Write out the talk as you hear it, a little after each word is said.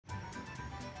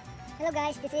Hello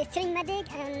guys, this is String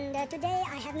Medic, and today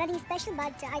I have nothing special,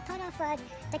 but I thought of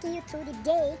taking you through the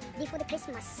day before the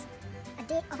Christmas. A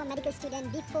day of a medical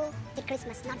student before the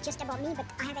Christmas. Not just about me, but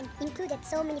I have included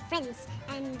so many friends,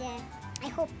 and I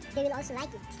hope they will also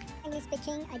like it. Frankly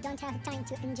speaking, I don't have time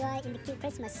to enjoy in the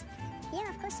Christmas. Yeah,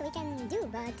 of course we can do,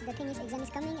 but the thing is, exam is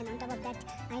coming, and on top of that,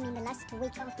 I'm in the last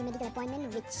week of the medical appointment,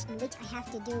 in which I have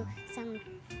to do some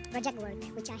project work,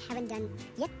 which I haven't done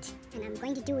yet, and I'm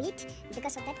going to do it.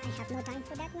 Because of that, I have no time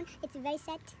for that one. It's very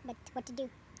sad, but what to do?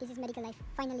 This is medical life.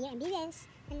 Final year MBBS,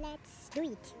 and let's do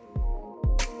it.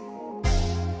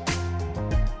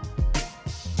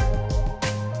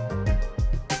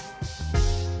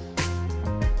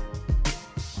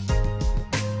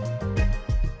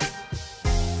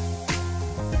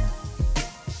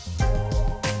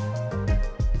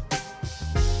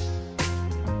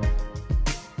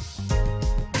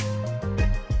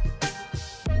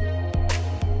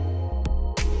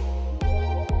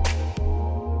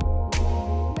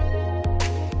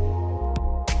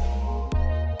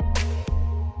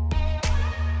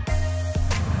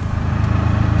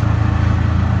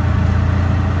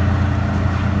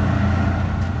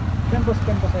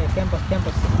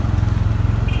 Campus.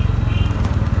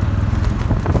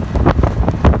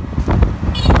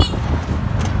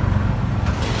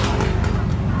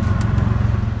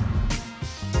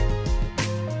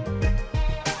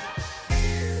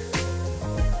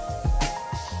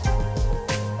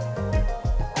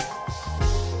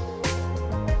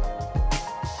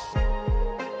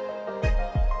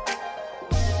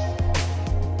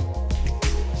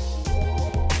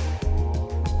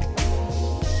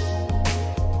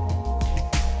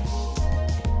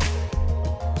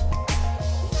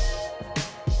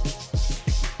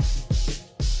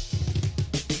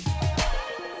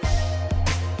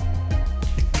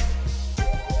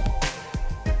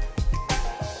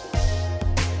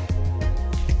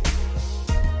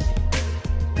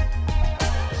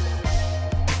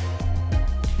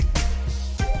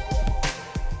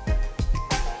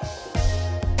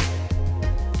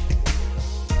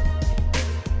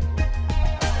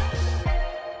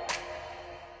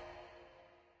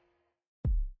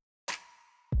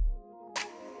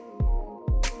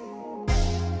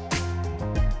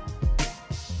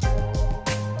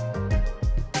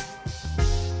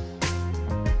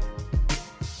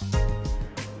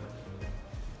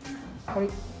 Sorry,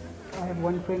 I have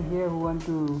one friend here who want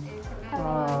to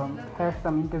have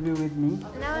some interview with me.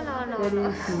 No. There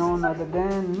is none other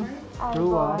than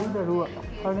Rua. Who's the Rua?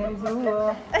 Her name is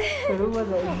Rua. So Rua,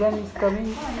 the exam is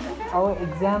coming. Our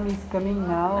exam is coming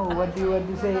now. What do you want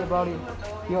to say about it?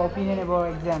 Your opinion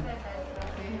about exam?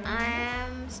 I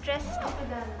am stressed.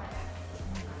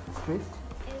 Stressed?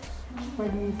 Yes.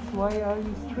 Why are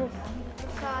you stressed?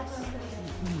 Because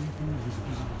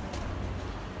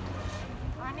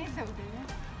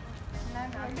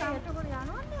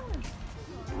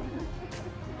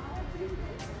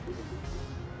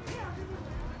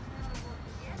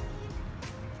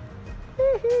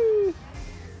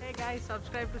Hey guys,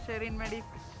 subscribe to Sherin Medic.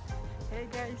 Hey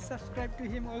guys, subscribe to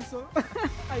him also.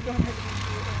 I don't have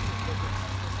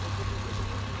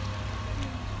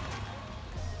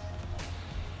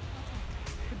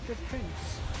the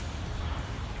friends.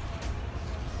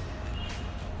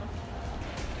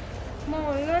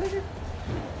 Mom, you want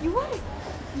it?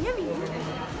 Yummy.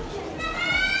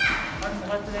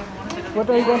 What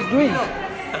are you guys doing?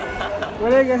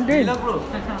 What are you guys doing?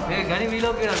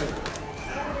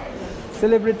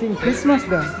 Celebrating Christmas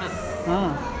then?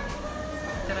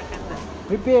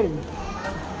 Preparing.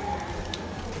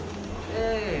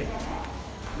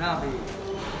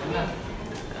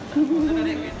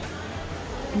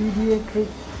 Pediatric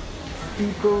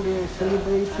people, they are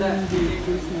celebrating the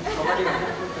Christmas.